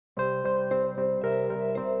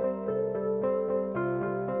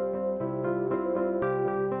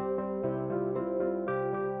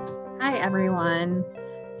Hi, everyone.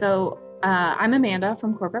 So I'm Amanda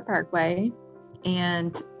from Corporate Parkway,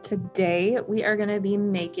 and today we are going to be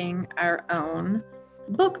making our own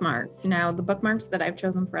bookmarks. Now, the bookmarks that I've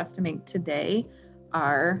chosen for us to make today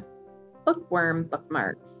are Bookworm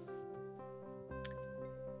bookmarks.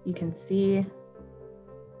 You can see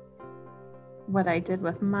what I did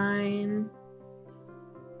with mine.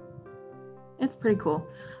 It's pretty cool.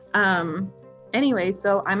 Anyway,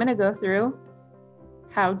 so I'm going to go through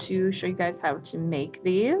how to show you guys how to make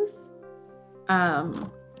these.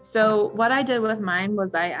 So what I did with mine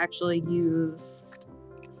was I actually used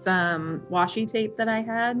some washi tape that I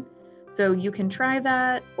had. So you can try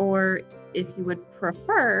that, or if you would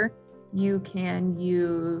prefer, you can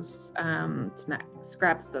use some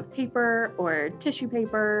scraps of paper or tissue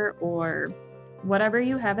paper or whatever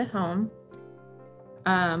you have at home.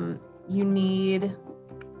 You need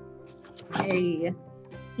a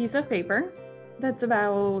piece of paper that's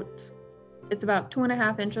about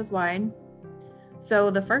 2.5 inches wide. So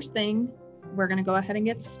the first thing, we're going to go ahead and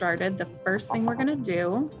get started. The first thing we're going to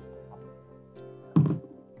do,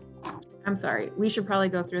 I'm sorry, we should probably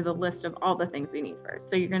go through the list of all the things we need first.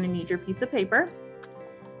 So you're going to need your piece of paper.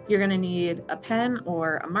 You're going to need a pen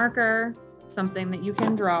or a marker, something that you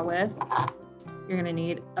can draw with. You're going to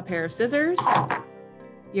need a pair of scissors.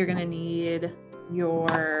 You're going to need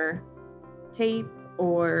your tape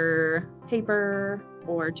or paper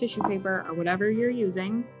or tissue paper or whatever you're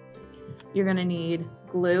using. You're going to need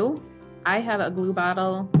glue. I have a glue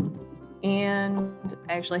bottle and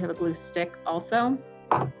I actually have a glue stick also.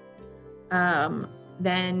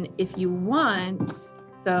 Then if you want,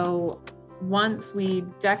 so once we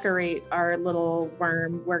decorate our little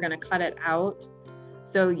worm, we're going to cut it out.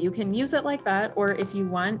 So you can use it like that, or if you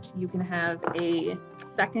want, you can have a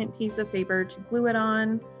second piece of paper to glue it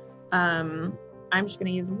on. I'm just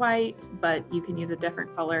going to use white, but you can use a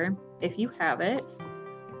different color if you have it.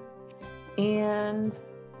 And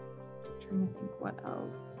I'm trying to think what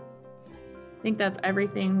else. I think that's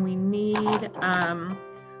everything we need. I'm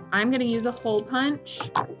going to use a hole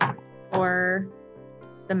punch for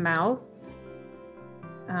the mouth.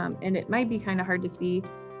 And it might be kind of hard to see.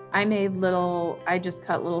 I just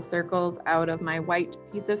cut little circles out of my white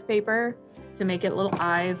piece of paper to make it little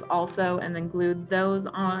eyes also, and then glued those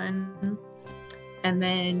on. And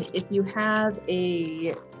then if you have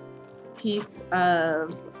a piece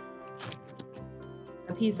of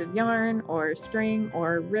yarn or string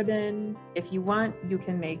or ribbon, if you want, you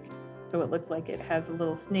can make so it looks like it has a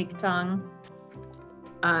little snake tongue.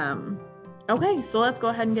 Okay, so let's go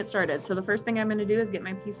ahead and get started. So the first thing I'm going to do is get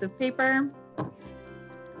my piece of paper,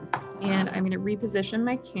 and I'm going to reposition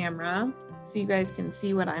my camera so you guys can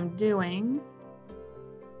see what I'm doing.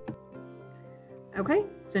 Okay,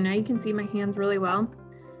 so now you can see my hands really well.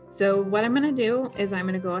 So what I'm going to do is I'm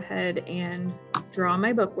going to go ahead and draw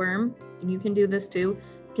my bookworm, and you can do this too.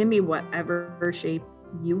 It can be whatever shape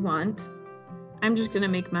you want. I'm just going to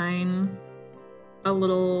make mine a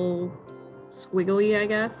little squiggly, I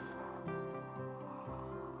guess.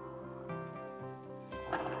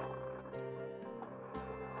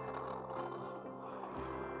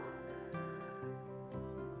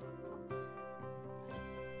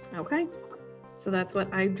 Okay, so that's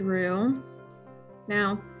what I drew.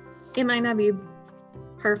 Now, it might not be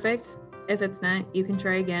perfect. If it's not, you can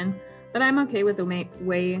try again, but I'm okay with the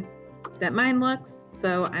way that mine looks.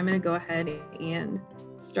 So I'm going to go ahead and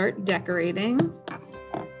start decorating.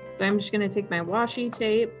 So I'm just going to take my washi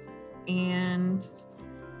tape and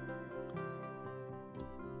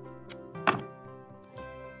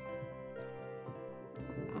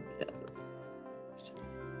just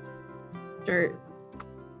start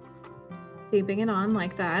taping it on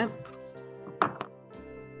like that.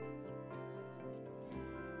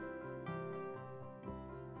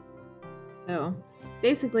 So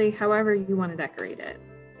basically, however you want to decorate it.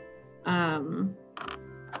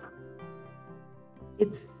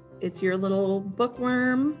 It's your little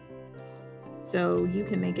bookworm, so you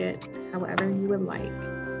can make it however you would like.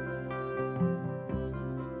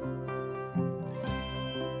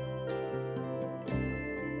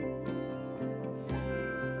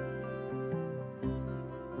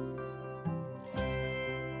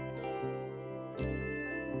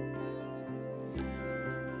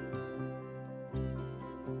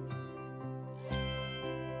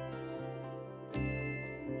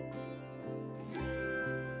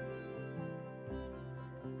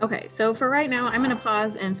 Okay, so for right now, I'm going to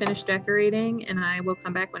pause and finish decorating, and I will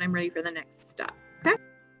come back when I'm ready for the next step. Okay?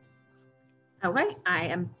 Okay, I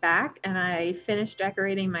am back, and I finished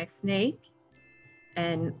decorating my snake.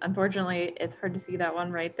 And unfortunately, it's hard to see that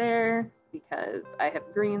one right there because I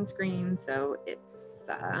have green screen, so it's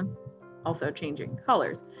also changing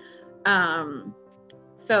colors.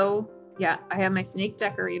 So yeah, I have my snake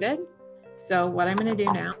decorated. So what I'm going to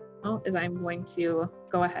do now is I'm going to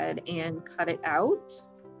go ahead and cut it out.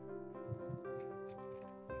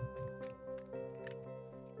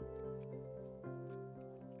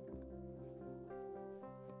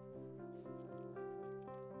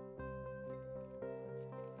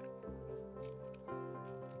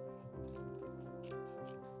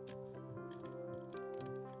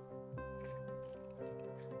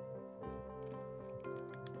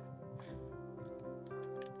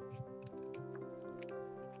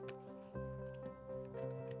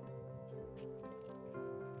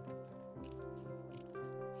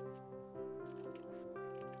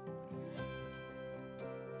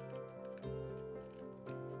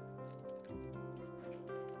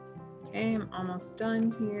 Okay, I'm almost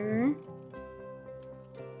done here.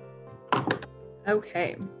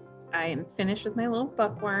 Okay, I am finished with my little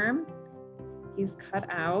bookworm. He's cut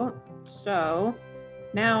out. So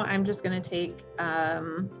now I'm just going to take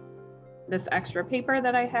this extra paper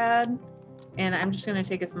that I had, and I'm just going to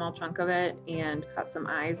take a small chunk of it and cut some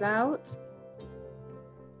eyes out.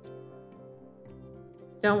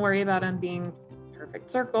 Don't worry about them being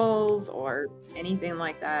perfect circles or anything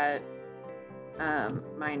like that.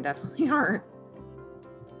 Mine definitely aren't.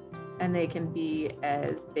 And they can be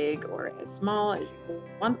as big or as small as you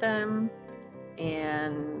want them.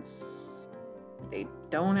 And they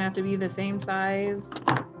don't have to be the same size.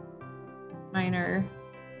 Mine are.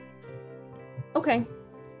 Okay.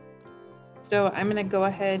 So I'm gonna go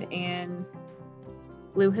ahead and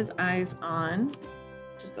glue his eyes on.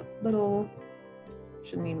 Just a little,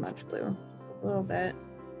 shouldn't need much glue, just a little bit.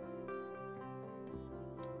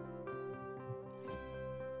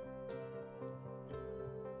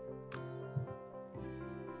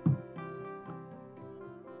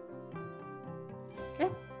 Okay.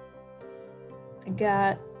 I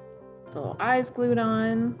got the little eyes glued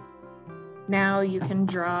on. Now you can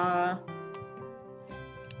draw,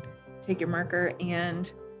 take your marker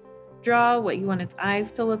and draw what you want its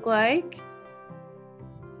eyes to look like.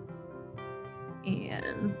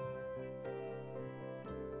 And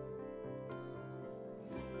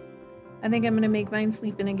I think I'm gonna make mine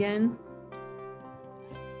sleeping again.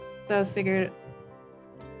 So I was figured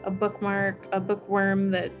a bookmark, a bookworm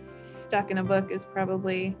that's stuck in a book is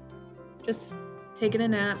probably just taking a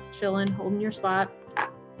nap, chilling, holding your spot.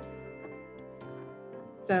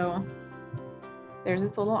 So there's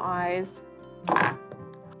its little eyes.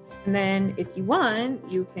 And then if you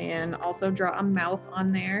want, you can also draw a mouth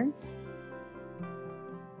on there.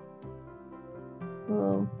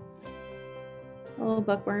 Little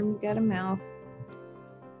bookworm's got a mouth.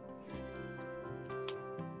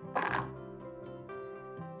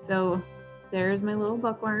 So there's my little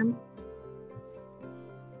bookworm.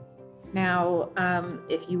 Now,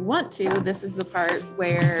 if you want to, this is the part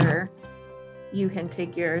where you can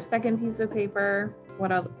take your second piece of paper,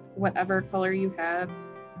 whatever color you have,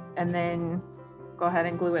 and then go ahead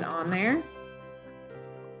and glue it on there.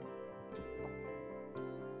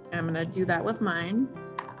 I'm gonna do that with mine.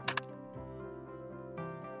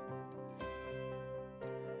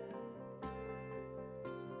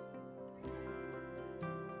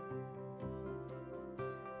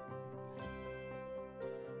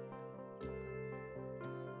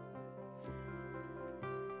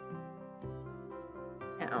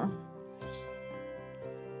 Now,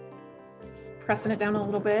 just pressing it down a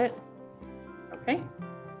little bit. Okay,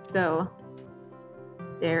 so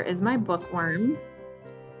there is my bookworm.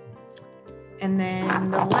 And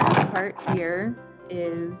then the last part here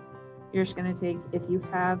is you're just gonna take, if you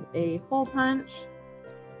have a hole punch,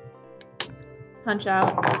 punch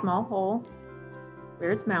out a small hole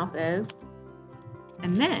where its mouth is.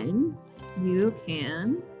 And then you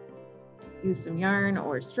can use some yarn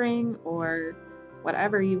or string or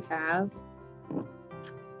whatever you have.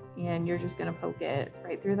 And you're just gonna poke it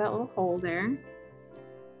right through that little hole there.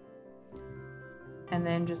 And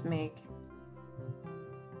then just make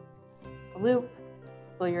a loop,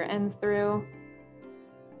 pull your ends through,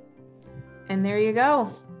 and there you go.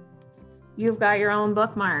 You've got your own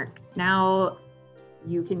bookmark. Now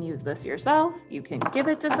you can use this yourself. You can give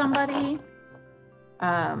it to somebody.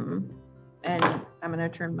 And I'm gonna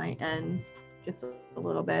trim my ends just a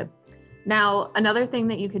little bit. Now, another thing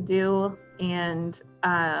that you could do, and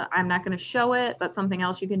I'm not gonna show it, but something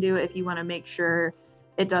else you can do if you wanna make sure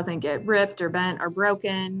it doesn't get ripped or bent or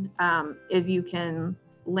broken, is you can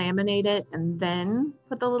laminate it and then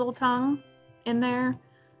put the little tongue in there.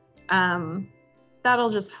 That'll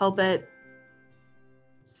just help it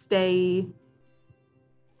stay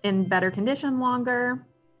in better condition longer.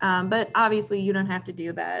 But obviously you don't have to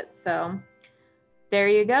do that. So there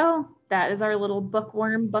you go. That is our little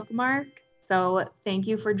bookworm bookmark. So thank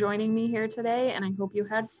you for joining me here today, and I hope you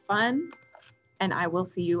had fun, and I will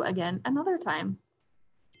see you again another time.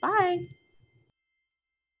 Bye.